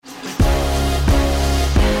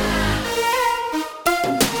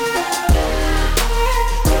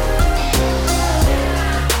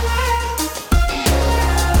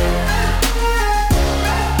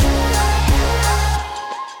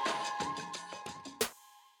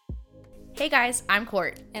Hey guys, I'm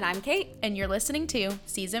Court, And I'm Kate. and you're listening to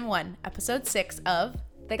Season 1, Episode 6 of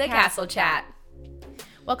The Castle Chat.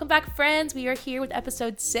 Welcome back, friends. We are here with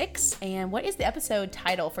Episode 6, and what is the episode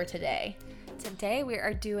title for today? Today we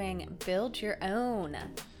are doing Build Your Own. ...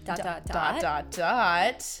 What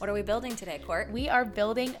What are we building today, Court? We are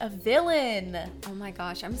building a villain. Oh my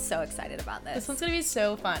gosh, I'm so excited about this. This one's going to be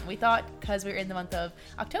so fun. We thought, because we were in the month of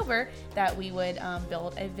October, that we would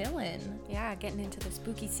build a villain. Yeah, getting into the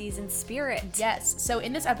spooky season spirit. Yes. So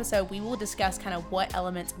in this episode, we will discuss kind of what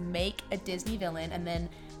elements make a Disney villain and then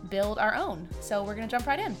build our own. So we're going to jump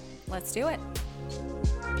right in. Let's do it.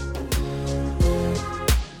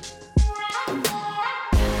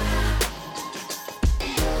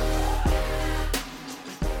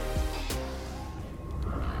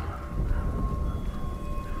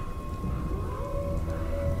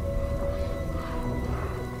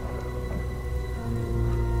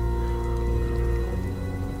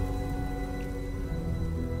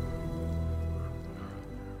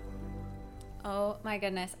 Oh my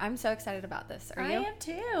goodness, I'm so excited about this. Are you? I am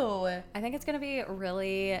too. I think it's going to be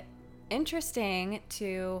really interesting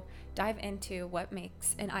to dive into what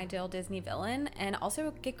makes an ideal Disney villain and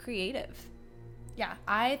also get creative. Yeah,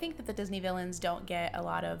 I think that the Disney villains don't get a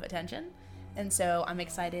lot of attention. And so I'm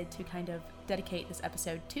excited to kind of dedicate this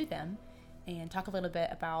episode to them and talk a little bit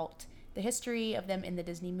about the history of them in the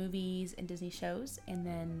Disney movies and Disney shows, and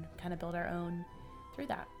then kind of build our own through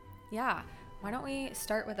that. Yeah. Why don't we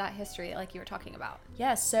start with that history like you were talking about?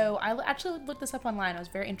 Yes, so I actually looked this up online. I was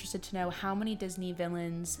very interested to know how many Disney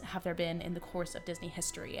villains have there been in the course of Disney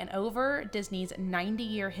history. And over Disney's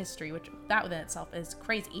 90-year history, which that within itself is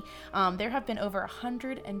crazy, there have been over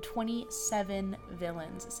 127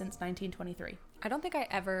 villains since 1923. I don't think I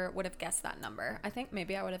ever would have guessed that number. I think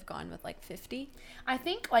maybe I would have gone with like 50. I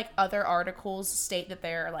think like other articles state that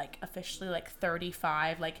there are like officially like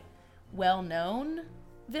 35 like well-known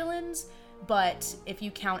villains. But if you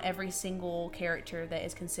count every single character that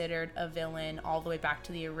is considered a villain all the way back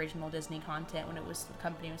to the original Disney content when the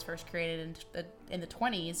company was first created in the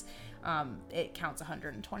 20s, it counts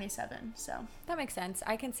 127. So that makes sense.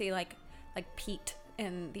 I can see like Pete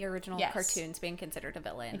in the original cartoons being considered a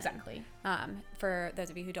villain. Exactly. And, for those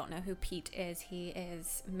of you who don't know who Pete is, he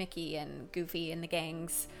is Mickey and Goofy and the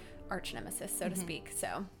gang's arch nemesis, so to speak.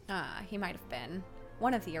 So he might have been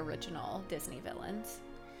one of the original Disney villains.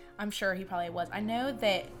 I'm sure he probably was. I know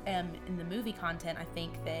that in the movie content, I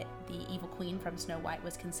think that the evil queen from Snow White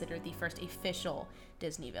was considered the first official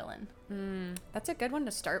Disney villain. That's a good one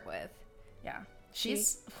to start with. Yeah.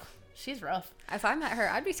 She's rough. If I met her,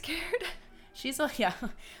 I'd be scared. She's a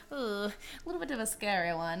little bit of a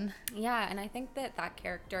scary one. Yeah, and I think that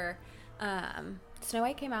character, Snow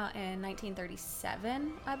White came out in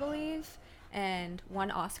 1937, I believe, and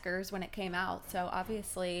won Oscars when it came out. So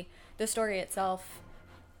obviously the story itself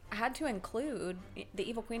had to include the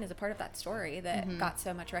evil queen as a part of that story that got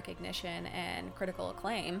so much recognition and critical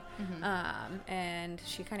acclaim. And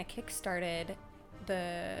she kind of kickstarted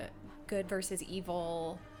the good versus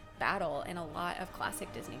evil battle in a lot of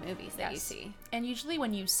classic Disney movies that you see. And usually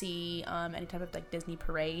when you see any type of like Disney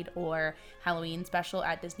parade or Halloween special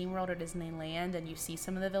at Disney World or Disneyland, and you see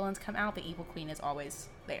some of the villains come out, the evil queen is always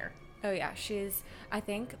there. Oh yeah, I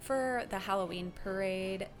think for the Halloween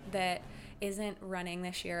parade that isn't running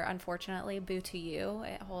this year, unfortunately, boo to you,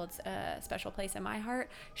 it holds a special place in my heart.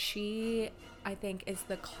 She, I think, is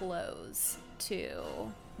the close to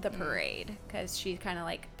the parade, because she kind of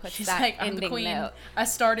like puts She's that like, I'm ending the queen. note. I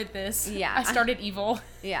started this. Yeah. I started evil.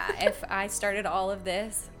 Yeah, if I started all of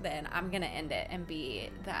this, then I'm gonna end it and be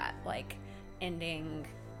that like ending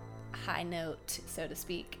high note, so to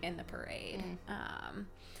speak, in the parade.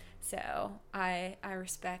 So I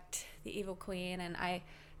respect the evil queen, and I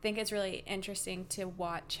think it's really interesting to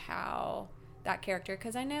watch how that character,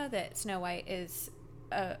 because I know that Snow White is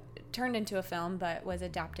turned into a film but was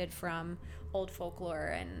adapted from old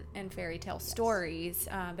folklore and fairy tale stories,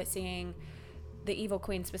 but seeing the evil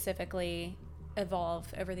queen specifically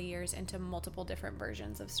evolve over the years into multiple different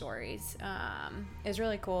versions of stories is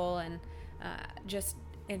really cool. And just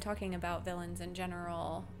in talking about villains in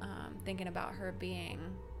general, thinking about her being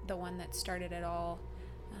the one that started it all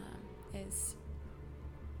is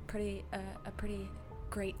a pretty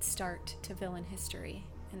great start to villain history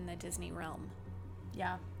in the Disney realm.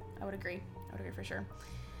 Yeah, I would agree for sure.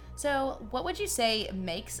 So what would you say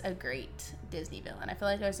makes a great Disney villain? I feel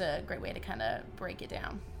like there's a great way to kind of break it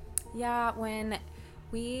down. Yeah, when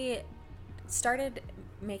we started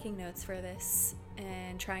making notes for this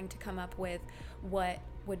and trying to come up with what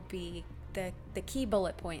would be the key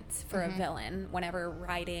bullet points for a villain whenever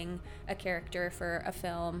writing a character for a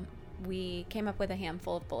film we came up with a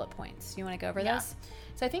handful of bullet points. You want to go over Yeah. those?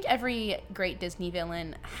 So I think every great Disney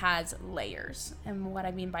villain has layers. And what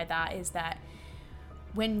I mean by that is that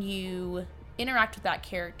when you interact with that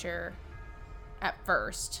character at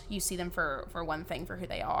first, you see them for one thing, for who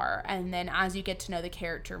they are. And then as you get to know the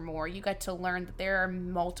character more, you get to learn that there are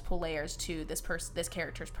multiple layers to this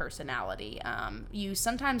character's personality. You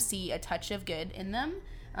sometimes see a touch of good in them.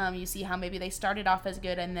 You see how maybe they started off as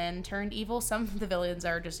good and then turned evil. Some of the villains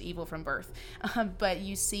are just evil from birth. But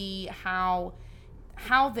you see how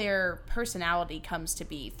their personality comes to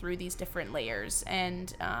be through these different layers.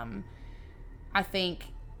 And I think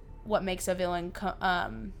what makes a villain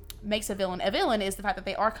a villain is the fact that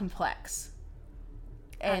they are complex.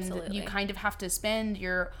 And Absolutely. you kind of have to spend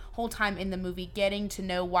your whole time in the movie getting to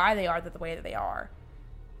know why they are the way that they are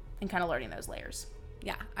and kind of learning those layers.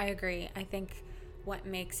 Yeah, I agree. I think what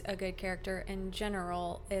makes a good character in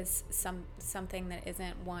general is something that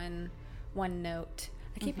isn't one note.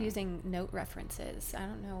 I keep using note references. I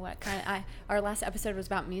don't know what kind of... Our last episode was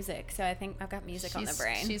about music, so I think I've got music on the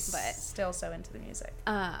brain. She's but still so into the music.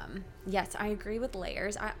 yes, I agree with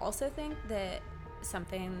layers. I also think that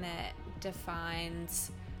something that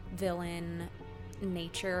defines villain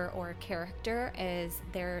nature or character is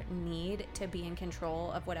their need to be in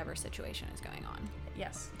control of whatever situation is going on.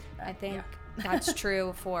 Yes. I think Yeah. that's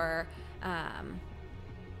true for,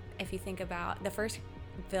 if you think about the first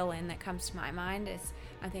villain that comes to my mind is,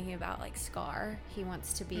 I'm thinking about like Scar. He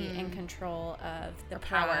wants to be in control of the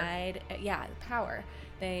power. pride. Yeah, the power.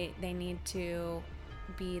 They need to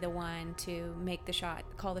be the one to make the shot,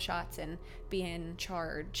 call the shots, and be in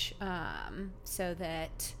charge, so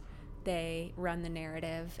that they run the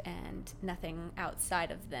narrative and nothing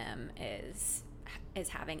outside of them is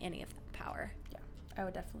having any of that power. Yeah, I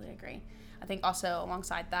would definitely agree. I think also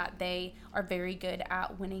alongside that, they are very good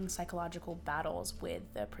at winning psychological battles with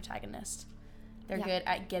the protagonist. They're good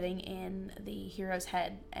at getting in the hero's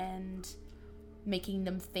head and making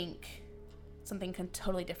them think something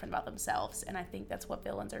totally different about themselves. And I think that's what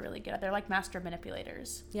villains are really good at. They're like master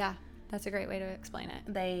manipulators. Yeah, that's a great way to explain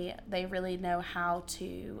it. They really know how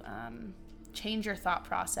to change your thought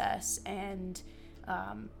process and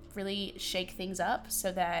really shake things up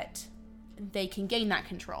so that they can gain that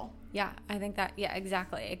control. Yeah, I think that, yeah,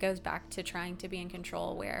 exactly. It goes back to trying to be in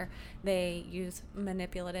control, where they use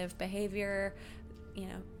manipulative behavior,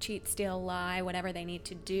 cheat, steal, lie, whatever they need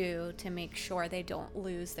to do to make sure they don't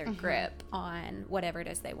lose their grip on whatever it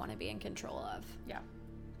is they want to be in control of. Yeah.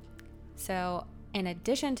 So in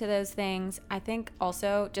addition to those things, I think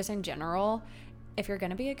also just in general, if you're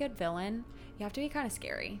going to be a good villain, you have to be kind of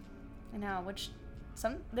scary. I know,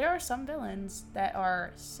 there are some villains that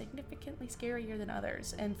are significantly scarier than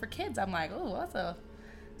others. And for kids, I'm like, oh, that's a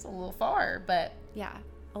little far, but... Yeah,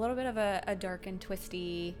 a little bit of a dark and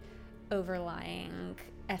twisty overlying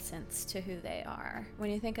essence to who they are. When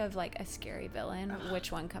you think of like a scary villain,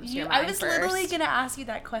 which one comes to your mind first? I was literally going to ask you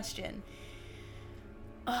that question.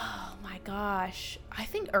 Oh my gosh. I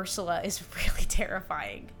think Ursula is really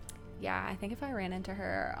terrifying. Yeah, I think if I ran into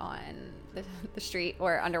her on the street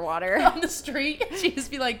or underwater. On the street, she'd just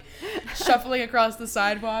be like shuffling across the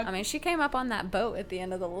sidewalk. I mean, she came up on that boat at the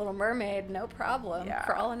end of The Little Mermaid, no problem,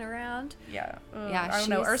 crawling around. Yeah. Yeah, I don't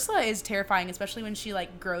know. Ursula is terrifying, especially when she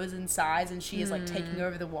like grows in size and she is like taking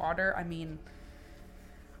over the water. I mean,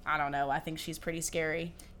 I don't know. I think she's pretty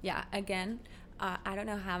scary. Yeah, again, I don't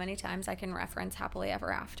know how many times I can reference Happily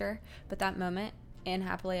Ever After, but that moment in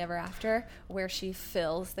Happily Ever After where she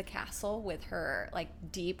fills the castle with her like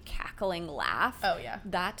deep cackling laugh. Oh yeah.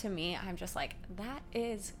 That to me, I'm just like, that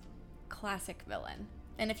is classic villain.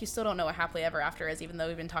 And if you still don't know what Happily Ever After is, even though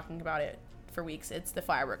we've been talking about it for weeks, it's the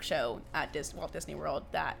fireworks show at Walt Disney World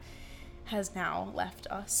that has now left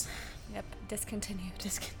us. Yep, discontinued.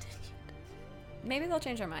 Maybe they'll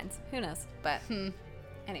change their minds. Who knows? But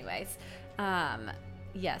anyways,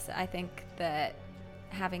 yes, I think that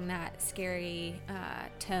having that scary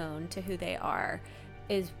tone to who they are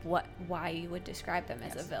is why you would describe them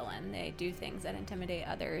as a villain. They do things that intimidate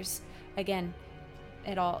others. Again,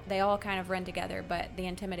 they all kind of run together, but the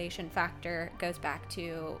intimidation factor goes back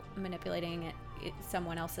to manipulating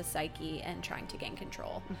someone else's psyche and trying to gain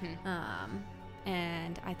control.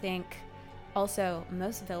 And I think also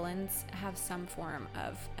most villains have some form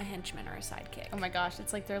of a henchman or a sidekick. Oh my gosh,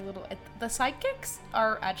 it's like they're little. The sidekicks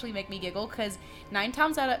are actually make me giggle because 9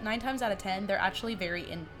 times out of 10 they're actually very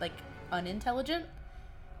unintelligent.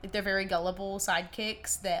 Like, they're very gullible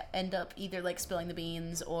sidekicks that end up either like spilling the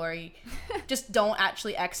beans or just don't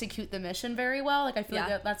actually execute the mission very well. Like I feel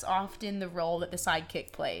like that's often the role that the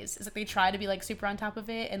sidekick plays. Is like they try to be like super on top of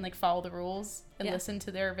it and like follow the rules and listen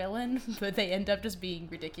to their villain, but they end up just being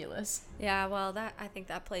ridiculous. Yeah, well, I think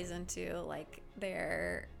that plays into like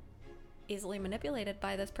they're easily manipulated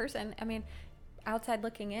by this person. I mean, outside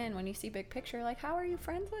looking in, when you see big picture, like, how are you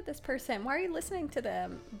friends with this person? Why are you listening to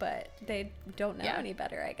them? But they don't know any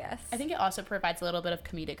better, I guess. I think it also provides a little bit of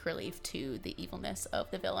comedic relief to the evilness of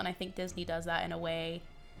the villain. I think Disney does that in a way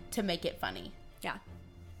to make it funny. Yeah.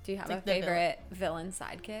 Do you have a favorite villain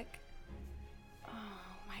sidekick? Oh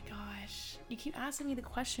my gosh. You keep asking me the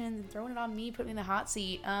questions and throwing it on me, putting me in the hot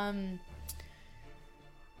seat. I'm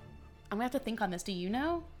gonna have to think on this. Do you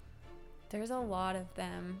know? There's a lot of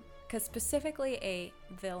them. Because specifically a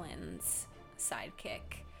villain's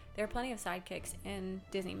sidekick. There are plenty of sidekicks in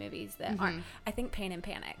Disney movies that aren't. I think Pain and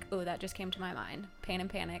Panic. Oh, that just came to my mind. Pain and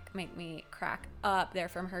Panic make me crack up. They're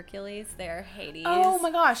from Hercules. They're Hades. Oh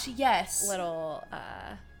my gosh, yes. Little,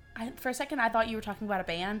 for a second, I thought you were talking about a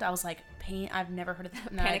band. I was like, I've never heard of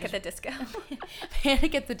that. No, Panic at the Disco.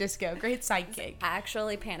 Panic at the Disco. Great sidekick.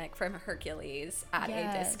 Actually, Panic from Hercules at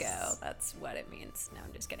a disco. That's what it means. No,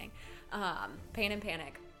 I'm just kidding. Pain and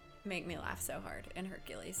Panic make me laugh so hard in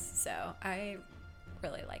Hercules, so I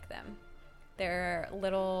really like them. They're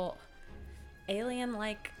little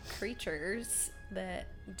alien-like creatures that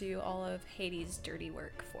do all of Hades' dirty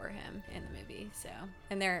work for him in the movie. So,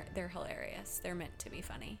 and they're hilarious. They're meant to be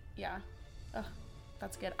funny. Yeah,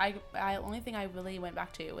 that's good. I only thing I really went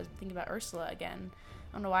back to was thinking about Ursula again.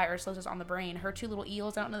 I don't know why Ursula's just on the brain. Her two little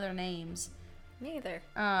eels, I don't know their names. Me either.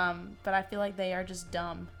 But I feel like they are just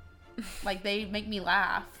dumb. Like, they make me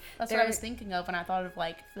laugh. That's what I was thinking of when I thought of,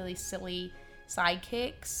 like, really silly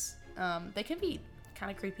sidekicks. They can be kind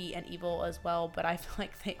of creepy and evil as well, but I feel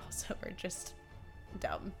like they also are just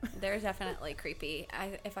dumb. They're definitely creepy.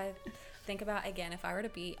 If I think about, again, if I were to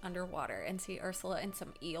be underwater and see Ursula and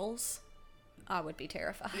some eels, I would be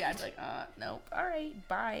terrified. Yeah, I'd be like, nope. All right,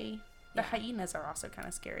 bye. The hyenas are also kind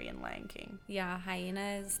of scary in Lion King. Yeah,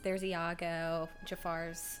 hyenas. There's Iago,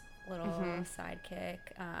 Jafar's little sidekick.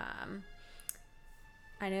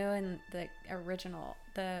 I know in the original,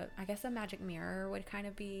 I guess the Magic Mirror would kind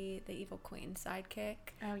of be the evil queen sidekick.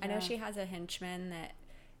 Oh, yeah. I know she has a henchman that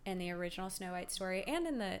in the original Snow White story and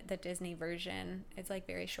in the Disney version, it's like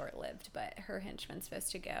very short-lived, but her henchman's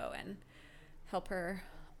supposed to go and help her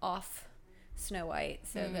off Snow White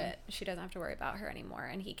so that she doesn't have to worry about her anymore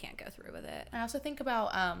and he can't go through with it. I also think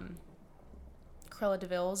about Cruella de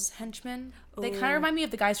Vil's henchmen. Ooh. They kind of remind me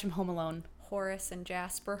of the guys from Home Alone. Horace and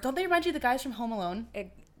Jasper. Don't they remind you of the guys from Home Alone?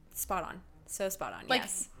 Spot on. So spot on, like,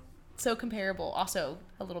 yes. So comparable. Also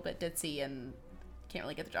a little bit ditzy and can't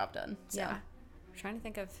really get the job done. So. Yeah. I'm trying to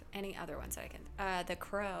think of any other ones that I can. The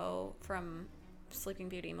crow from Sleeping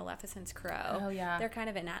Beauty, Maleficent's crow. Oh, yeah. They're kind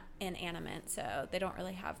of inanimate, so they don't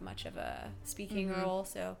really have much of a speaking role,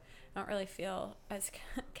 so I don't really feel as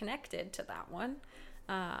connected to that one.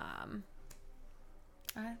 I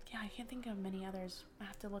can't think of many others. I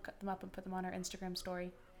have to look them up and put them on our Instagram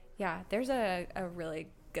story. Yeah, there's a really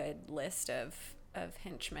good list of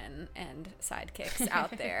henchmen and sidekicks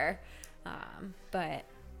out there. But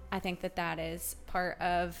I think that is part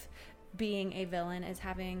of being a villain, is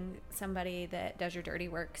having somebody that does your dirty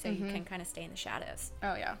work so you can kind of stay in the shadows.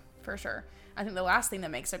 Oh, yeah, for sure. I think the last thing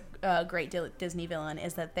that makes a great Disney villain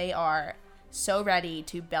is that they are so ready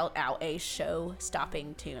to belt out a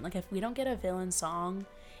show-stopping tune. Like, if we don't get a villain song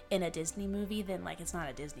in a Disney movie, then, like, it's not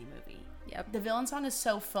a Disney movie. Yep. The villain song is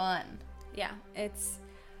so fun. Yeah, it's...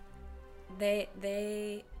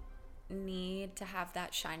 They need to have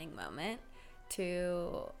that shining moment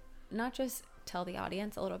to not just tell the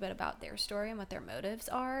audience a little bit about their story and what their motives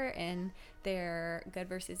are in their good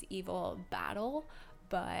versus evil battle,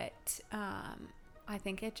 but I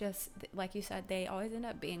think it just, like you said, they always end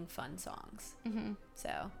up being fun songs.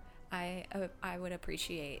 So I would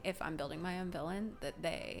appreciate, if I'm building my own villain, that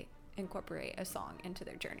they incorporate a song into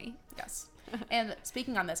their journey. Yes. And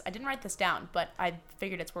speaking on this, I didn't write this down, but I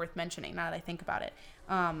figured it's worth mentioning now that I think about it.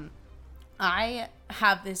 I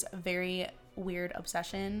have this very weird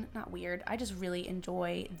obsession. Not weird. I just really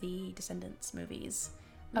enjoy the Descendants movies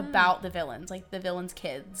about the villains, like the villains'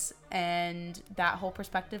 kids and that whole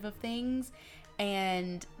perspective of things.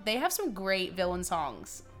 And they have some great villain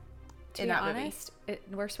songs in that movie. To be honest,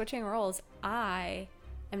 we're switching roles. I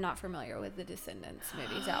am not familiar with the Descendants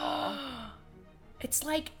movies at all. It's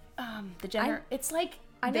like it's like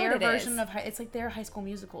I know their what it version is. of it's like their High School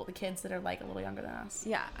Musical. The kids that are like a little younger than us.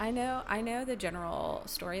 Yeah, I know the general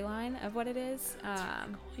storyline of what it is.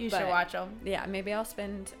 You should watch them. Yeah, maybe I'll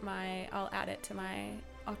add it to my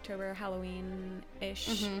October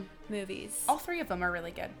Halloween-ish movies. All three of them are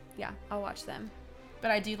really good. Yeah, I'll watch them.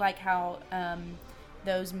 But I do like how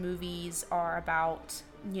those movies are about,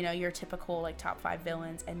 you know, your typical like top 5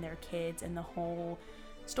 villains and their kids, and the whole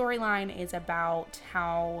storyline is about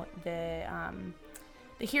how the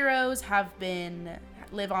heroes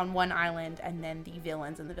live on one island, and then the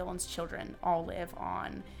villains and the villains' children all live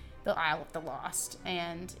on the Isle of the Lost.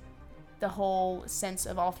 And the whole sense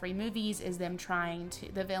of all three movies is the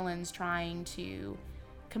villains trying to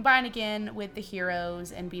combine again with the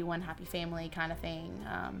heroes and be one happy family kind of thing.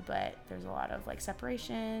 But there's a lot of like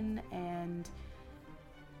separation, and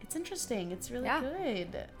it's interesting. It's really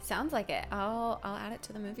good. Sounds like it. I'll add it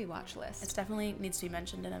to the movie watch list. It definitely needs to be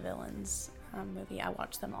mentioned in a villains movie. I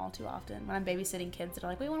watch them all too often. When I'm babysitting kids that are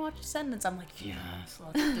like, we want to watch Descendants, I'm like, yes,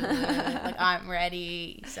 let's do it. Like, I'm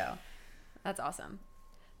ready. So that's awesome.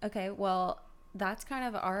 Okay, well, that's kind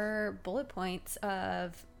of our bullet points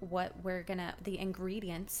of what we're gonna, the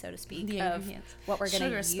ingredients, so to speak, of what we're gonna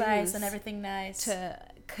use, sugar, spice, and everything nice to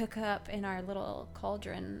cook up in our little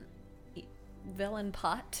cauldron villain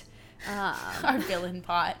pot. Our villain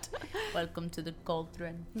pot. Welcome to the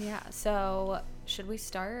cauldron. Yeah. So should we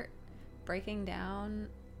start breaking down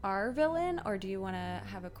our villain, or do you want to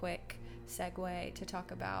have a quick segue to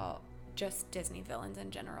talk about just Disney villains in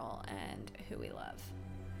general and who we love?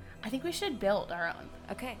 I think we should build our own.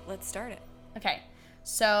 Okay, let's start it. Okay.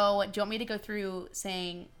 So do you want me to go through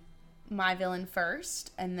saying my villain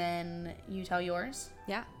first and then you tell yours?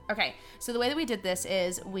 Yeah. Okay. So the way that we did this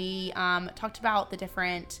is we talked about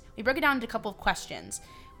we broke it down into a couple of questions.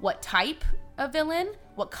 What type of villain?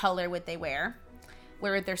 What color would they wear?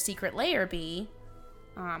 Where would their secret lair be?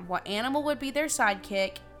 What animal would be their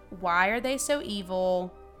sidekick? Why are they so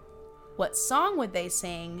evil? What song would they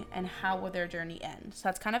sing? And how will their journey end? So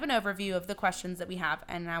that's kind of an overview of the questions that we have.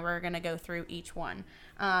 And now we're going to go through each one.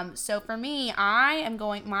 So for me,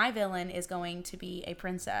 my villain is going to be a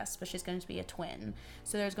princess, but she's going to be a twin.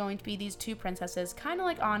 So there's going to be these two princesses, kind of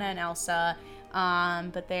like Anna and Elsa,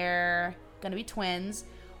 but they're going to be twins.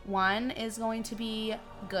 One is going to be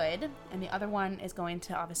good, and the other one is going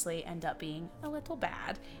to obviously end up being a little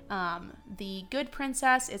bad. The good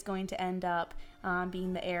princess is going to end up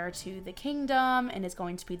being the heir to the kingdom and is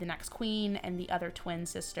going to be the next queen, and the other twin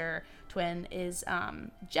is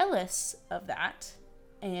jealous of that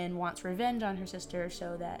and wants revenge on her sister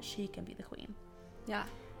so that she can be the queen. Yeah.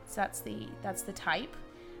 So that's the type.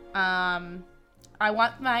 I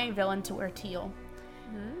want my villain to wear teal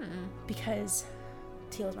because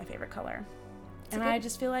teal is my favorite color. And I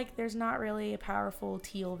just feel like there's not really a powerful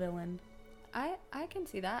teal villain. I can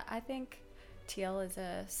see that. I think teal is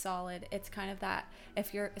a solid, it's kind of that,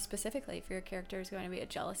 if your character is going to be a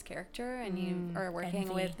jealous character and you are working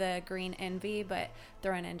envy. with the green envy, but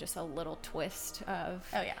throwing in just a little twist of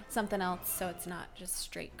something else, so it's not just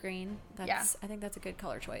straight green. I think that's a good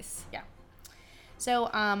color choice. Yeah. So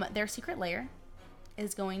their secret lair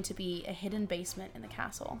is going to be a hidden basement in the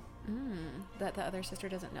castle. That the other sister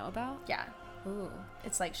doesn't know about? Yeah. Ooh.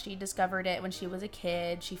 It's like she discovered it when she was a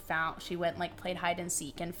kid. She went like played hide and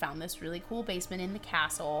seek and found this really cool basement in the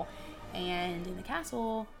castle. And in the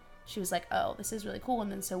castle, she was like, oh, this is really cool.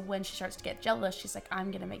 And then so when she starts to get jealous, she's like,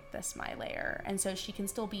 I'm going to make this my lair. And so she can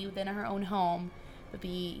still be within her own home, but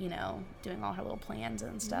be, you know, doing all her little plans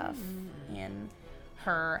and stuff in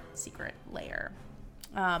her secret lair.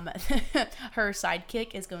 Her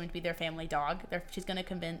sidekick is going to be their family dog. She's going to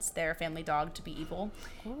convince their family dog to be evil.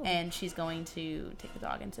 Cool. And she's going to take the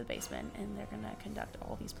dog into the basement, and they're going to conduct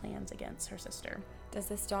all these plans against her sister. Does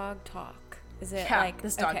this dog talk? Is it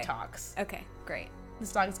this dog talks. Okay, great.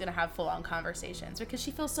 This dog is going to have full-on conversations because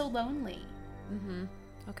she feels so lonely.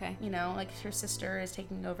 Okay. You know, like her sister is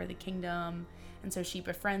taking over the kingdom, and so she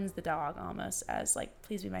befriends the dog almost as like,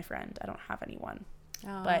 please be my friend. I don't have anyone.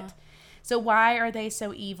 But so why are they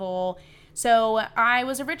so evil? So I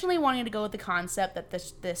was originally wanting to go with the concept that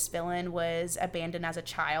this villain was abandoned as a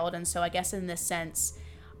child. And so I guess in this sense,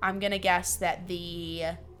 I'm going to guess that the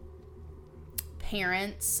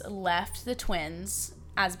parents left the twins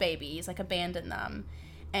as babies, like abandoned them.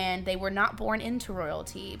 And they were not born into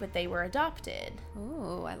royalty, but they were adopted.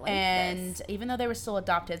 Ooh, I like and this. Even though they were still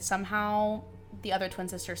adopted, somehow the other twin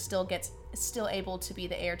sister still able to be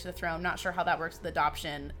the heir to the throne. Not sure how that works with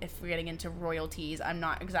adoption. If we're getting into royalties, I'm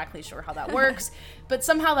not exactly sure how that works, but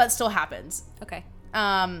somehow that still happens. Okay.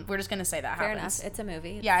 We're just gonna say that happens. Fair enough. It's a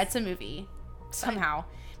movie. Yeah, it's a movie. Somehow.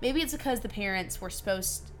 Maybe it's because the parents were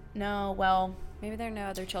supposed No, well, Maybe there are no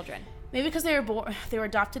other children. maybe because they were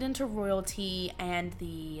adopted into royalty, and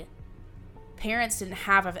the parents didn't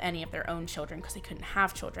have any of their own children because they couldn't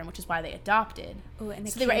have children, which is why they adopted. Ooh, and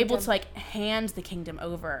so they were able to like hand the kingdom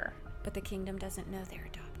over. But the kingdom doesn't know they're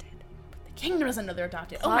adopted. The kingdom doesn't know they're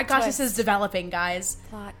adopted. Plot oh my gosh, twist. this is developing, guys.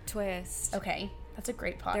 Plot twist. Okay, that's a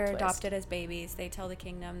great plot They're twist. adopted as babies. They tell the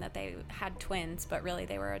kingdom that they had twins, but really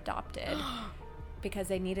they were adopted because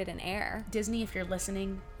they needed an heir. Disney, if you're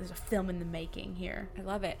listening, there's a film in the making here. I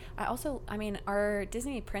love it. I mean, our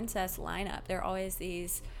Disney princess lineup, they're always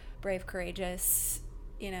these brave, courageous,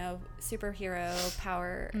 superhero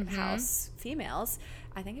powerhouse females.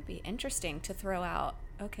 I think it'd be interesting to throw out,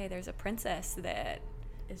 okay, there's a princess that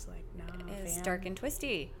Is like, no, is fam. dark and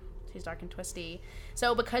twisty. She's dark and twisty.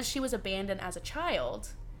 So because she was abandoned as a child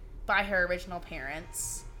by her original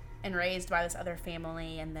parents and raised by this other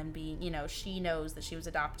family, and then she knows that she was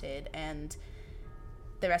adopted, and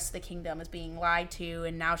the rest of the kingdom is being lied to,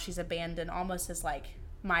 and now she's abandoned almost as like,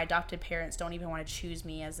 my adopted parents don't even want to choose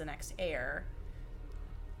me as the next heir.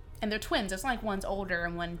 And they're twins. It's not like one's older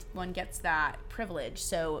and one gets that privilege.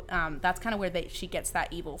 So that's kind of where she gets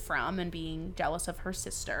that evil from, and being jealous of her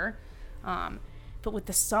sister. But with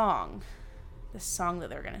the song that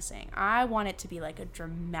they're going to sing, I want it to be like a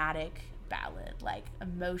dramatic ballad, like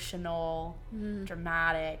emotional,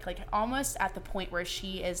 dramatic, like almost at the point where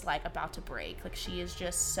she is like about to break. Like she is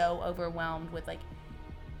just so overwhelmed with like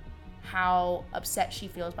how upset she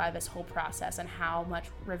feels by this whole process and how much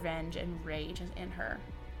revenge and rage is in her.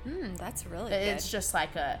 That's really It's good. just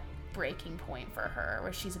like a breaking point for her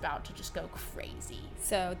where she's about to just go crazy.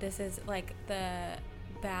 So this is like the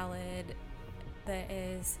ballad that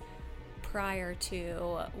is prior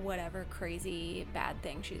to whatever crazy bad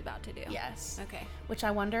thing she's about to do. Yes. Okay. Which I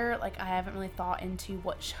wonder, like, I haven't really thought into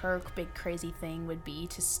what her big crazy thing would be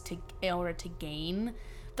to in order to gain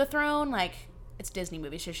the throne. Like, it's a Disney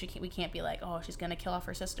movie, so we can't be like, oh, she's gonna kill off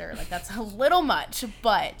her sister. Like, that's a little much.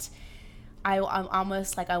 But I'm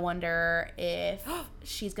almost like, I wonder if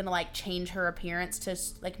she's gonna like change her appearance to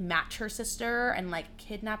like match her sister and like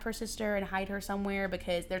kidnap her sister and hide her somewhere,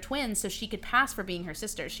 because they're twins, so she could pass for being her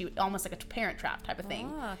sister. She almost like a Parent Trap type of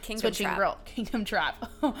thing. Kingdom Trap. Kingdom Trap.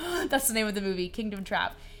 That's the name of the movie, Kingdom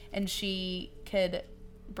Trap. And she could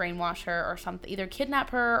brainwash her or something, either kidnap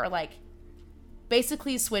her or like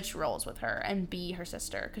basically switch roles with her and be her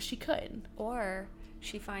sister, because she could. Or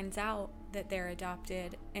she finds out that they're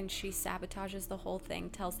adopted and she sabotages the whole thing,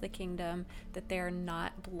 tells the kingdom that they're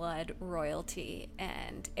not blood royalty,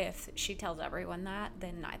 and if she tells everyone that,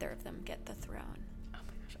 then neither of them get the throne. Oh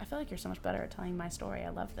my gosh, I feel like you're so much better at telling my story. I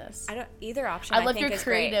love this. Either option I love think your is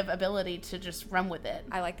great. creative ability to just run with it.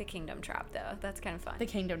 I like the kingdom trap though. That's kind of fun. The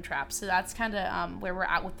Kingdom Trap. So that's kind of where we're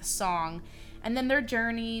at with the song. And then their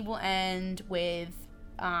journey will end with,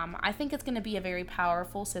 I think it's going to be a very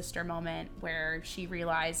powerful sister moment where she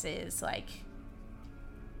realizes, like,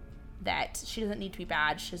 that she doesn't need to be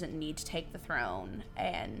bad. She doesn't need to take the throne.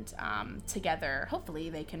 And together,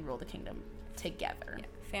 hopefully, they can rule the kingdom together. Yeah.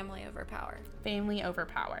 Family over power. Family over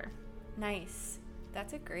power. Nice.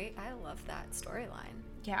 That's a great. I love that storyline.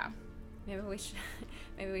 Yeah.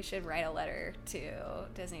 Maybe we should write a letter to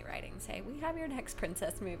Disney Writing. Say, we have your next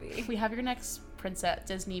princess movie. We have your next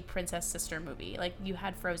Disney princess sister movie. Like, you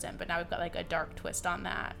had Frozen, but now we've got like a dark twist on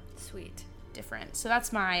that. Sweet. Different. So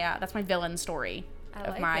that's my villain story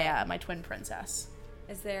of my twin princess.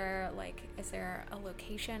 Is there a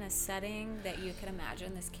location, a setting that you could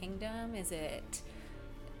imagine this kingdom? Is it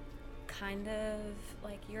kind of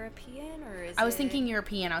like European, or is I was thinking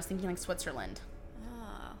European. I was thinking like Switzerland.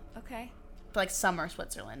 Oh, okay. But like summer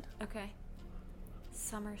Switzerland. Okay.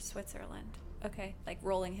 Summer Switzerland. Okay, like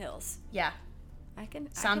rolling hills. Yeah. I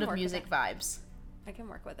can Sound of work with Music that. vibes. I can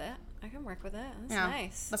work with it. That's Yeah.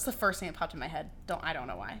 nice. That's the first thing that popped in my head. I don't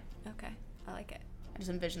know why. Okay, I like it. I just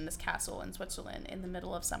envisioned this castle in Switzerland in the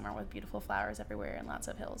middle of summer with beautiful flowers everywhere and lots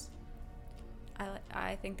of hills.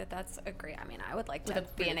 I think that's a great. I mean, I would like With to a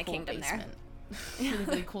be really in a cool kingdom basement.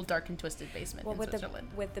 Really cool, dark and twisted basement there. Well, in Switzerland.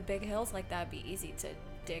 with the big hills like that, it'd be easy to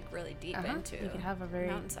dig really deep into. You could have a very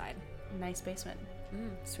mountainside. nice basement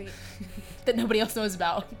Sweet. that nobody else knows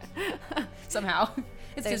about. Somehow,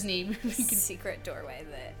 it's There's Disney. You could- secret doorway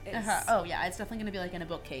that is. Oh yeah, it's definitely gonna be like in a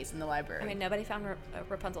bookcase in the library. I mean, nobody found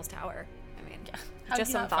Rapunzel's tower. I mean, How'd just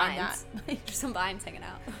you some not find vines. that? Just some vines hanging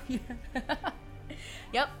out.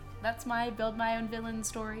 Yep, that's my build my own villain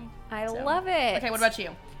story. I love it. Okay, what about you?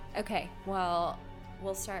 Okay, well,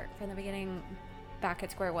 we'll start from the beginning, back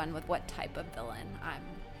at square one with what type of villain I'm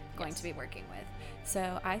going to be working with.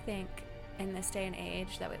 So I think in this day and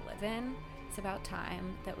age that we live in, it's about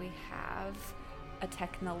time that we have a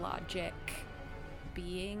technologic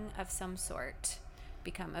being of some sort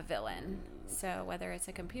become a villain. So whether it's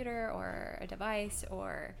a computer or a device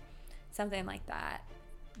or something like that,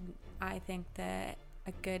 I think that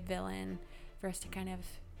a good villain, for us to kind of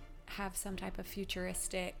have some type of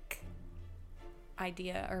futuristic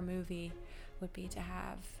idea or movie, would be to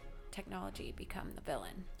have technology become the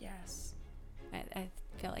villain. Yes. I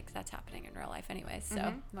feel like that's happening in real life anyways,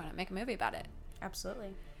 so why not make a movie about it?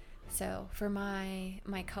 Absolutely. So for my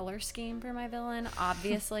color scheme for my villain,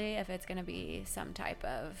 obviously if it's going to be some type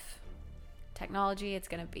of technology, it's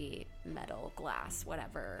going to be metal, glass,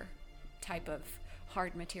 whatever type of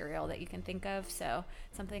hard material that you can think of. So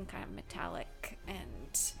something kind of metallic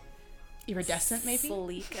and Iridescent, maybe?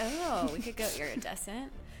 Sleek. Oh, we could go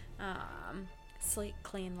iridescent. Sleek,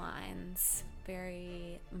 clean lines,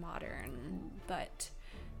 very modern, but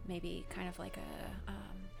maybe kind of like a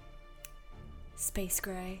space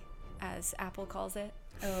gray, as Apple calls it.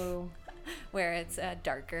 Oh, where it's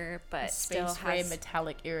darker, but space still gray, has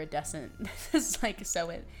metallic, iridescent. It's like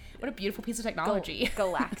what a beautiful piece of technology.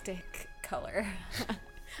 Galactic color.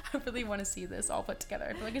 I really want to see this all put together.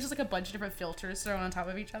 I feel like it's just like a bunch of different filters thrown on top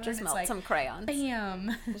of each other. Just and melt it's like, some crayons.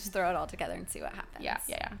 Bam. Just throw it all together and see what happens.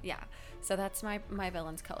 Yeah. So that's my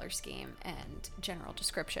villain's color scheme and general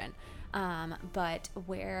description. But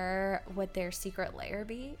where would their secret lair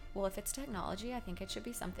be? Well, if it's technology, I think it should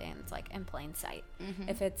be something that's like in plain sight.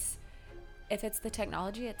 If it's the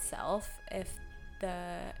technology itself, if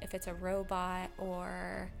it's a robot,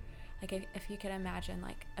 or like if you could imagine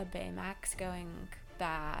like a Baymax going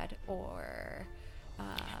bad, or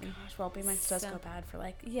Gosh, well, Baymax does go bad for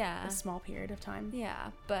like a small period of time. Yeah,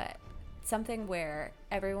 but something where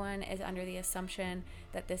everyone is under the assumption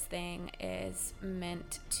that this thing is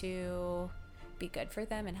meant to be good for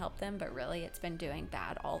them and help them, but really it's been doing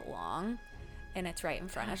bad all along, and it's right in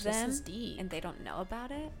front of them, this is deep. And they don't know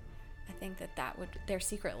about it. I think that would, their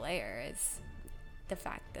secret lair is the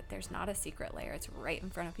fact that there's not a secret lair. It's right in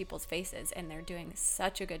front of people's faces, and they're doing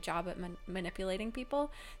such a good job at manipulating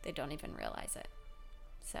people, they don't even realize it.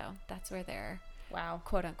 So that's where their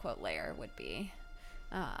quote unquote lair would be.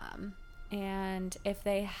 And if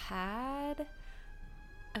they had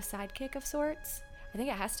a sidekick of sorts, I think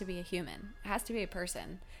it has to be a human. It has to be a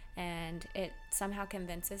person. And it somehow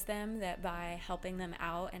convinces them that by helping them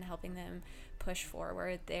out and helping them push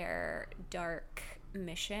forward their dark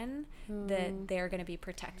mission, that they're going to be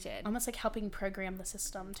protected. Almost like helping program the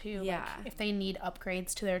system too. Yeah. Like if they need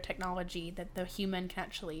upgrades to their technology, that the human can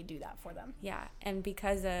actually do that for them. Yeah. And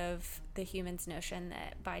because of the human's notion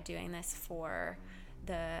that by doing this for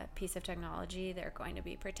the piece of technology, they're going to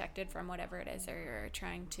be protected from whatever it is they're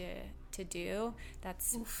trying to do.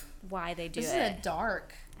 That's why they do this it. This is a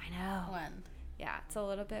dark one. Yeah, it's a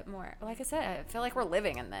little bit more, like I said, I feel like we're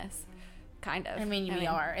living in this, kind of. I mean, we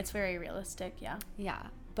are. It's very realistic, yeah. Yeah,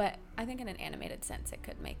 but I think in an animated sense, it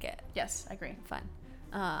could make it. Yes, I agree. Fun.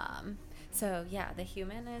 So yeah, the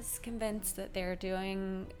human is convinced that they're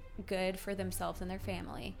doing good for themselves and their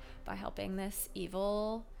family by helping this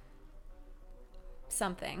evil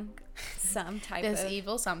something, some type this of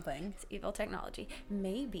evil technology.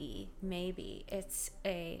 Maybe it's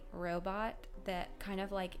a robot that kind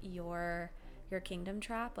of like your Kingdom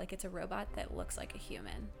Trap, like it's a robot that looks like a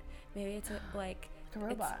human. Maybe it's like a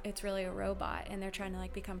robot. It's really a robot, and they're trying to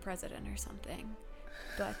like become president or something,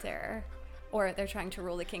 but they're trying to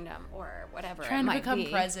rule the kingdom or whatever. Trying to become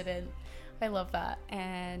president. I love that.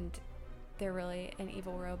 And they're really an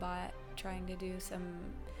evil robot trying to do some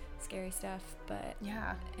scary stuff, but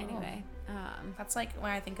yeah. Anyway, that's like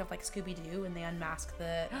when I think of like Scooby-Doo and they unmask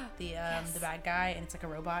the bad guy and it's like a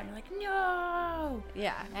robot and you're like, no.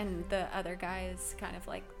 Yeah, and the other guy is kind of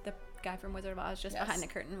like the guy from Wizard of Oz, just behind the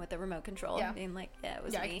curtain with the remote control, being like, yeah, it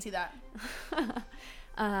was me. I can see that.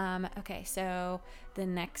 Okay, so the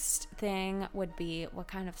next thing would be, what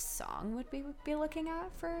kind of song would we be looking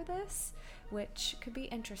at for this? Which could be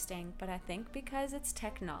interesting, but I think because it's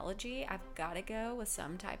technology, I've got to go with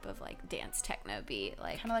some type of like dance techno beat,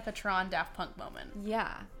 like kind of like a Tron Daft Punk moment.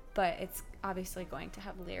 Yeah, but it's obviously going to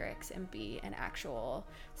have lyrics and be an actual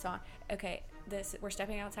song. Okay, we're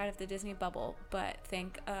stepping outside of the Disney bubble, but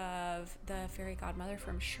think of the fairy godmother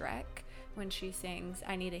from Shrek when she sings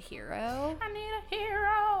 "I Need a Hero." I need a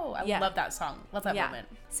hero. I love that song. Love that moment.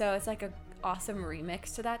 So it's like a awesome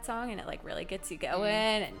remix to that song, and it like really gets you going,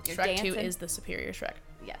 and you're Shrek dancing. 2 is the superior Shrek.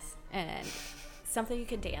 Yes, and something you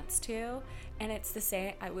can dance to, and it's the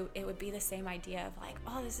same. It would be the same idea of like,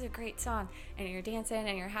 oh, this is a great song, and you're dancing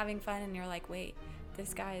and you're having fun, and you're like, wait,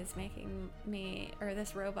 this guy is making me, or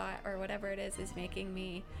this robot or whatever it is making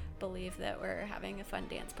me believe that we're having a fun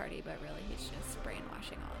dance party, but really he's just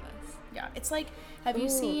brainwashing all of us. Yeah, it's like, have you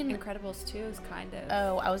seen Incredibles 2 is kind of...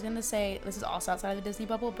 Oh, I was gonna say, this is also outside of the Disney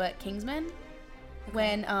bubble, but Kingsman. Okay.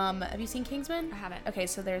 When, have you seen Kingsman? I haven't. Okay,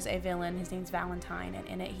 so there's a villain, his name's Valentine, and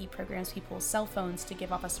in it he programs people's cell phones to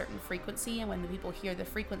give off a certain frequency, and when the people hear the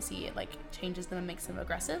frequency, it, like, changes them and makes them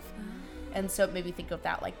aggressive. And so it made me think of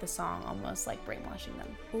that, like, the song almost, like, brainwashing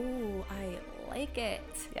them. Ooh, I like it.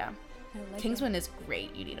 Yeah. I like Kingsman is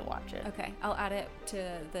great. You need to watch it. Okay, I'll add it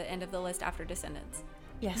to the end of the list after Descendants.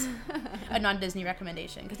 Yes. A non-Disney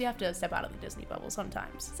recommendation, because you have to step out of the Disney bubble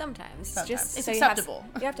sometimes. Sometimes. Just it's so acceptable.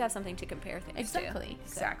 You have to have something to compare things Exactly. to.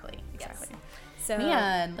 Exactly. Yes. Exactly. So,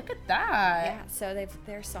 man, look at that. Yeah, so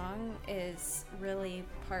their song is really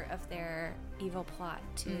part of their evil plot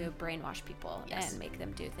to brainwash people and make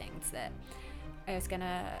them do things that is going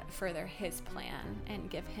to further his plan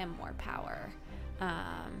and give him more power.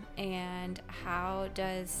 And how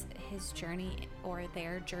does his journey or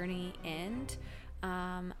their journey end?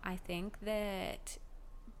 I think that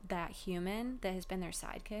human that has been their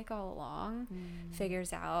sidekick all along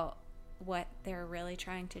figures out what they're really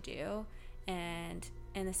trying to do, and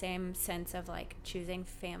in the same sense of like choosing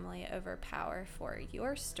family over power for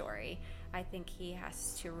your story, I think he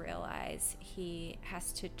has to realize he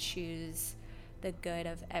has to choose the good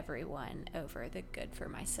of everyone over the good for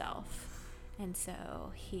myself, and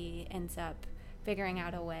so he ends up figuring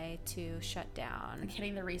out a way to shut down. Like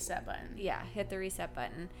hitting the reset button. Yeah, hit the reset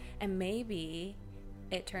button. And maybe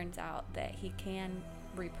it turns out that he can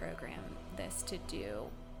reprogram this to do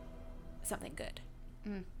something good,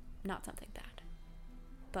 not something bad.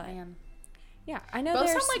 But yeah, I know those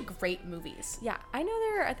there's sound like great movies. Yeah, I know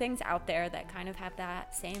there are things out there that kind of have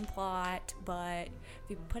that same plot, but if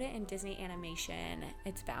you put it in Disney animation,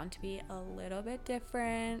 it's bound to be a little bit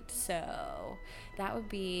different. So I would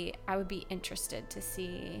be interested to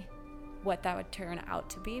see what that would turn out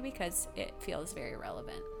to be, because it feels very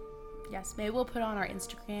relevant. Yes, maybe we'll put on our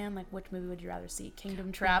Instagram, like, which movie would you rather see,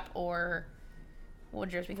 Kingdom Trap or what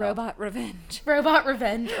would yours be called? Robot Revenge. Robot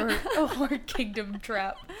Revenge or Kingdom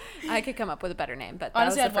Trap. I could come up with a better name, but that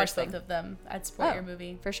honestly, was I'd the watch first thing. both of them. I'd support your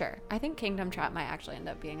movie. For sure. I think Kingdom Trap might actually end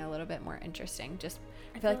up being a little bit more interesting.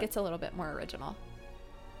 I feel like it's a little bit more original.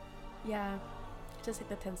 Yeah. Just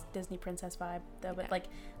like the Disney princess vibe, though. But, like,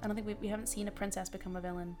 I don't think we haven't seen a princess become a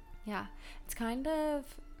villain. Yeah. It's kind of,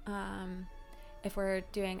 if we're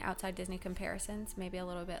doing outside Disney comparisons, maybe a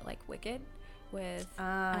little bit like Wicked with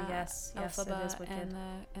yes, it Elphaba is Wicked.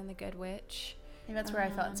 and the Good Witch. Maybe that's where I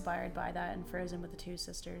felt inspired by that, and Frozen with the two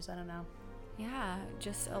sisters. I don't know. Yeah,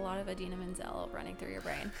 just a lot of Idina Menzel running through your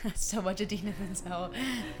brain. So much Idina Menzel.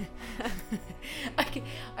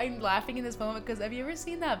 I'm laughing in this moment because have you ever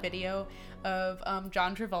seen that video of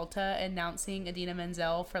John Travolta announcing Idina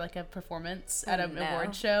Menzel for like a performance at an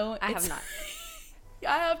award show? I have not.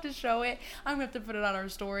 I have to show it. I'm gonna have to put it on our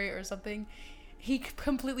story or something. He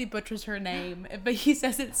completely butchers her name, but he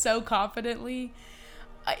says it so confidently.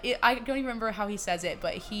 I don't even remember how he says it,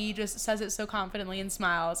 but he just says it so confidently and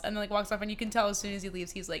smiles and then like walks off, and you can tell as soon as he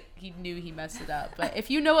leaves he's like he knew he messed it up. But if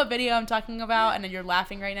you know what video I'm talking about and then you're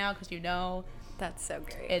laughing right now because you know, that's so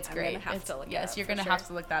great. It's great. I'm gonna have to look yes, it up you're gonna sure. have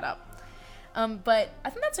to look that up. But I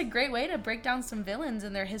think that's a great way to break down some villains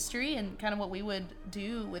and their history and kind of what we would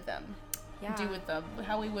do with them. Yeah. Do with them,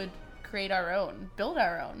 how we would create our own, build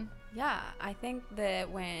our own. Yeah, I think that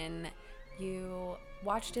when you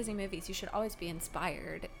watch Disney movies, you should always be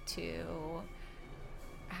inspired to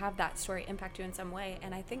have that story impact you in some way.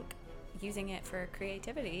 And I think using it for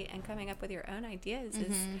creativity and coming up with your own ideas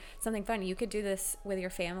is something fun. You could do this with your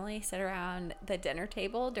family, sit around the dinner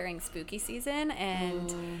table during spooky season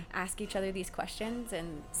and ask each other these questions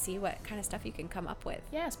and see what kind of stuff you can come up with.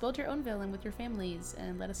 Yes, build your own villain with your families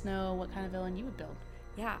and let us know what kind of villain you would build.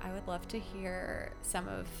 Yeah, I would love to hear some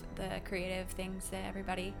of the creative things that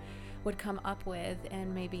everybody would come up with,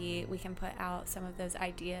 and maybe we can put out some of those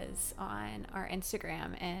ideas on our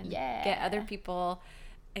Instagram and get other people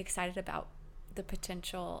excited about the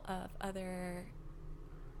potential of other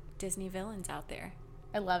Disney villains out there.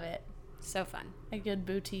 I love it. So fun. A good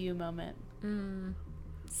boo to you moment.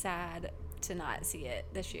 Sad to not see it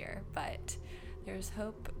this year, but there's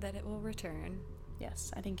hope that it will return.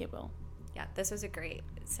 Yes, I think it will. Yeah, this was a great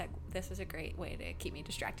way to keep me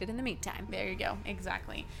distracted in the meantime. There you go.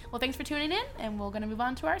 Exactly. Well, thanks for tuning in, and we're going to move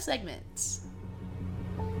on to our segments.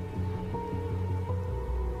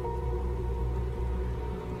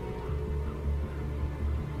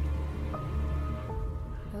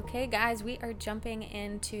 Okay, guys, we are jumping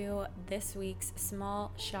into this week's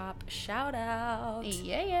small shop shout out.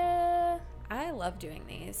 Yeah. I love doing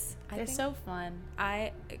these. They're so fun.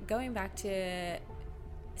 Going back to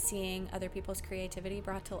seeing other people's creativity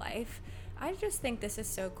brought to life. I just think this is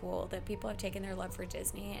so cool that people have taken their love for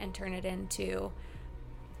Disney and turned it into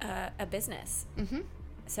a business. Mm-hmm.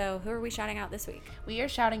 So who are we shouting out this week? We are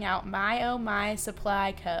shouting out My Oh My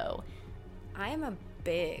Supply Co. I am a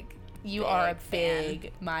big You are a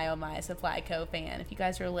big My Oh My Supply Co. fan. If you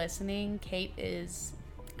guys are listening, Kate is...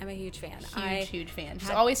 I'm a huge fan. Huge fan. She's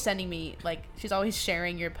always sending me, like, she's always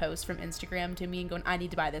sharing your posts from Instagram to me and going, I need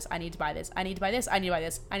to buy this, I need to buy this, I need to buy this, I need to buy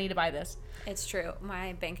this, I need to buy this. It's true.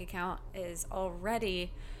 My bank account is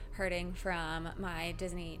already hurting from my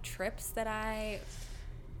Disney trips that I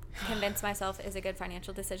convince myself is a good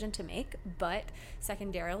financial decision to make. But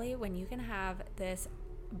secondarily, when you can have this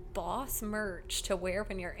boss merch to wear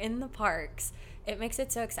when you're in the parks, it makes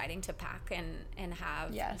it so exciting to pack and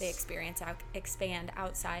have the experience expand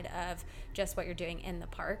outside of just what you're doing in the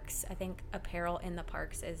parks. I think apparel in the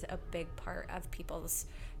parks is a big part of people's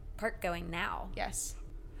park going now. Yes.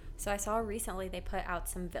 So I saw recently they put out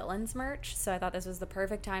some Villains merch, so I thought this was the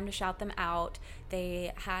perfect time to shout them out.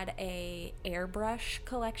 They had a airbrush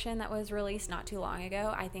collection that was released not too long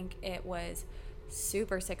ago. I think it was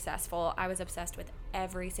super successful. I was obsessed with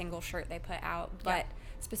every single shirt they put out, but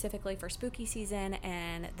specifically for spooky season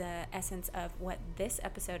and the essence of what this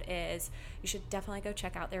episode is, you should definitely go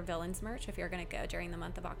check out their Villains merch if you're going to go during the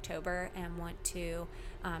month of October and want to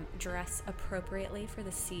dress appropriately for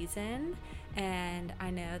the season. And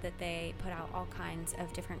I know that they put out all kinds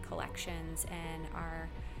of different collections and are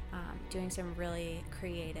doing some really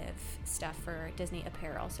creative stuff for Disney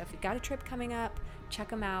apparel. So if you've got a trip coming up, check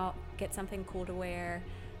them out, get something cool to wear,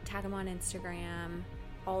 tag them on Instagram,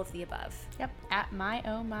 all of the above. Yep, at My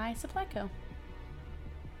Oh My Supply Co.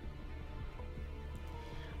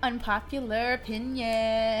 Unpopular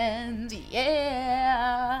opinions,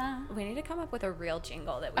 yeah. We need to come up with a real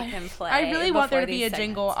jingle that we can play. I really want there to be a segments.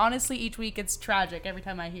 jingle. Honestly, each week it's tragic. Every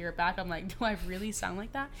time I hear it back, I'm like, do I really sound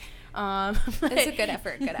like that? It's a good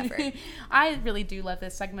effort, I really do love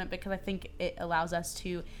this segment because I think it allows us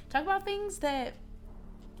to talk about things that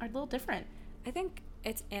are a little different. I think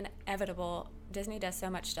it's inevitable. Disney does so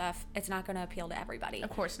much stuff, it's not going to appeal to everybody.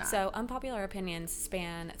 Of course not. So unpopular opinions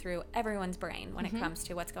span through everyone's brain when it comes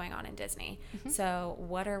to what's going on in Disney. So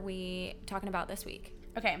what are we talking about this week?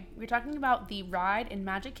 Okay, we're talking about the ride in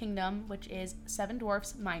Magic Kingdom, which is Seven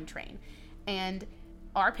Dwarfs Mine Train. And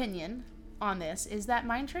our opinion on this is that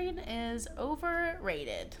Mine Train is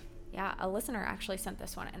overrated. Yeah, a listener actually sent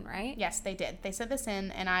this one in, right? Yes, they did. They sent this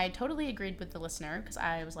in, and I totally agreed with the listener because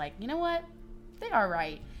I was like, you know what? They are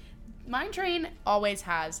right. Mine Train always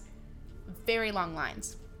has very long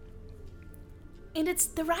lines. And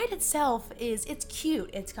the ride itself it's cute.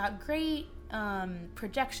 It's got great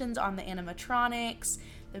projections on the animatronics.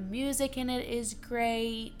 The music in it is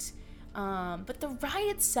great. But the ride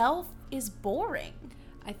itself is boring.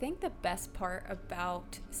 I think the best part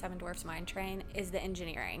about Seven Dwarfs Mine Train is the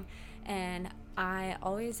engineering. And I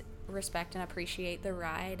always respect and appreciate the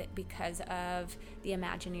ride because of the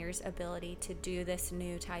Imagineers' ability to do this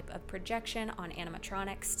new type of projection on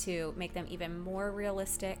animatronics to make them even more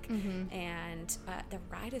realistic. And the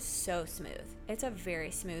ride is so smooth. It's a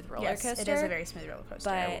very smooth roller coaster. Yes, it is a very smooth roller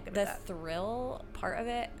coaster. But the thrill part of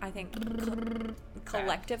it, I think,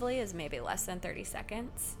 collectively is maybe less than 30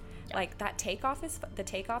 seconds. Yeah. Like the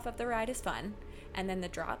takeoff of the ride is fun, and then the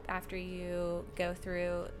drop after you go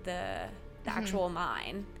through the actual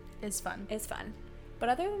mine is fun. But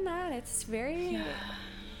other than that, it's very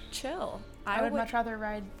chill. I would much rather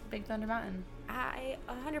ride Big Thunder Mountain. I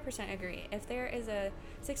 100% agree. If there is a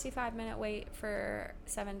 65-minute wait for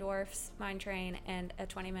Seven Dwarfs Mine Train and a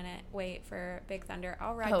 20-minute wait for Big Thunder,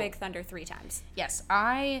 I'll ride Big Thunder 3 times. Yes,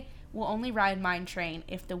 I will only ride Mine Train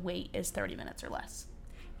if the wait is 30 minutes or less.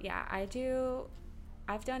 Yeah, I do.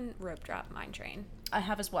 I've done rope drop Mine Train. I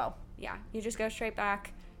have as well. Yeah, you just go straight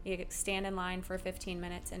back. You stand in line for 15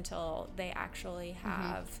 minutes until they actually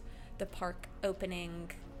have the park opening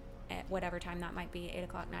at whatever time that might be, 8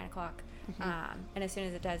 o'clock, 9 o'clock. And as soon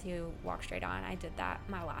as it does, you walk straight on. I did that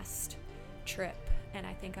my last trip, and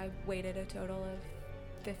I think I waited a total of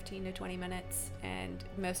 15 to 20 minutes, and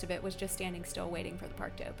most of it was just standing still waiting for the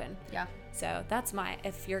park to open. Yeah. So that's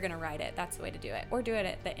if you're going to ride it, that's the way to do it. Or do it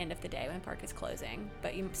at the end of the day when the park is closing,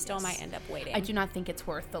 but you still might end up waiting. I do not think it's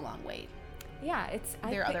worth the long wait. Yeah,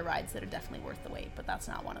 there are other rides that are definitely worth the wait, but that's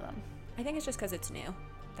not one of them. I think it's just because it's new.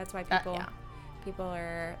 That's why people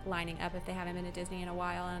are lining up if they haven't been to Disney in a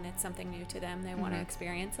while and it's something new to them. They want to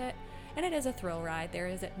experience it. And it is a thrill ride. There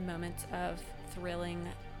is moments of thrilling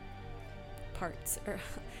parts, or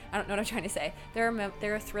I don't know what I'm trying to say. There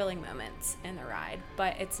are thrilling moments in the ride,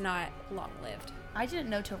 but it's not long-lived. I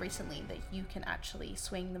didn't know till recently that you can actually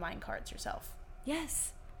swing the mine carts yourself.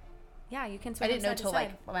 Yes. Yeah, you can I swing didn't know side to till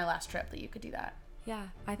side. like my last trip that you could do that. Yeah,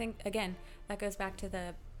 I think, again, that goes back to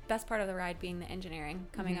the best part of the ride being the engineering,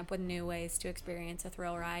 coming up with new ways to experience a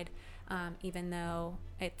thrill ride, even though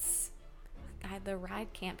the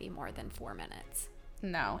ride can't be more than 4 minutes.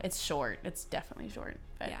 No, it's short. It's definitely short.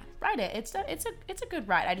 But Yeah. ride it. It's a good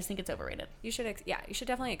ride. I just think it's overrated. You should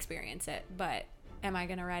definitely experience it, but am I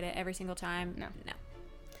going to ride it every single time? No. No.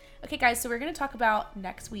 Okay, guys, so we're going to talk about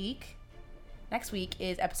next week. Next week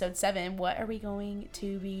is episode 7. What are we going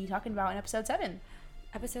to be talking about in episode 7?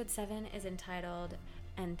 Episode 7 is entitled,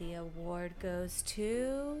 and the award goes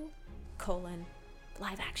to,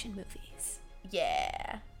 live action movies.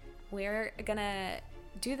 Yeah. We're gonna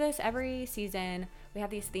do this every season. We have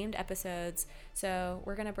these themed episodes, so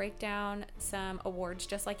we're gonna break down some awards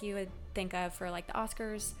just like you would think of for like the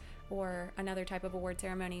Oscars or another type of award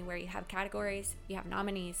ceremony where you have categories, you have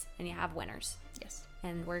nominees, and you have winners. Yes.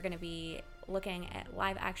 And we're gonna be looking at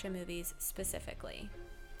live action movies specifically.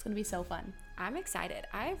 It's going to be so fun. I'm excited.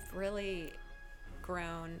 I've really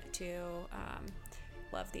grown to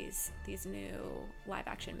love these new live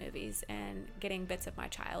action movies and getting bits of my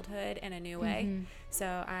childhood in a new way. So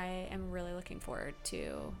I am really looking forward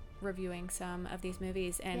to reviewing some of these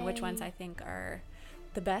movies and which ones I think are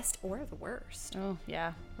the best or the worst. Oh,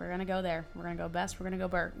 yeah. We're going to go there. We're going to go best. We're going to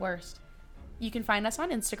go worst. You can find us on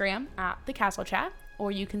Instagram at The Castle Chat,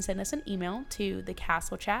 or you can send us an email to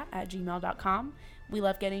thecastlechat@gmail.com. We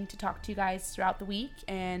love getting to talk to you guys throughout the week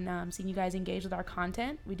and seeing you guys engage with our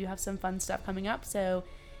content. We do have some fun stuff coming up, so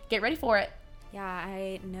get ready for it. Yeah,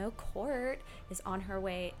 I know Court is on her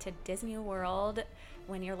way to Disney World.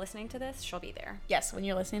 When you're listening to this, she'll be there. Yes, when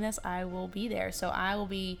you're listening to this, I will be there. So I will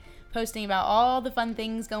be posting about all the fun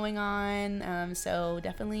things going on. So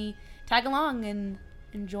definitely tag along and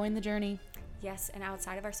join the journey. Yes, and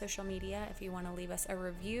outside of our social media, if you want to leave us a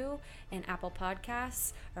review in Apple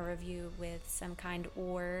Podcasts, a review with some kind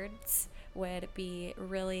words would be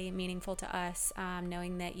really meaningful to us,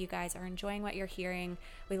 knowing that you guys are enjoying what you're hearing.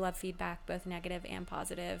 We love feedback, both negative and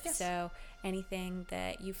positive. Yes. So anything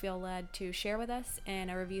that you feel led to share with us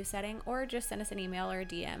in a review setting, or just send us an email or a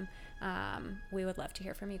DM, we would love to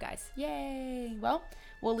hear from you guys. Yay! Well,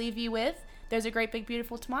 we'll leave you with There's a Great Big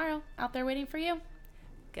Beautiful Tomorrow out there waiting for you.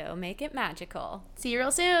 Go make it magical. See you real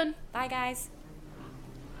soon. Bye, guys.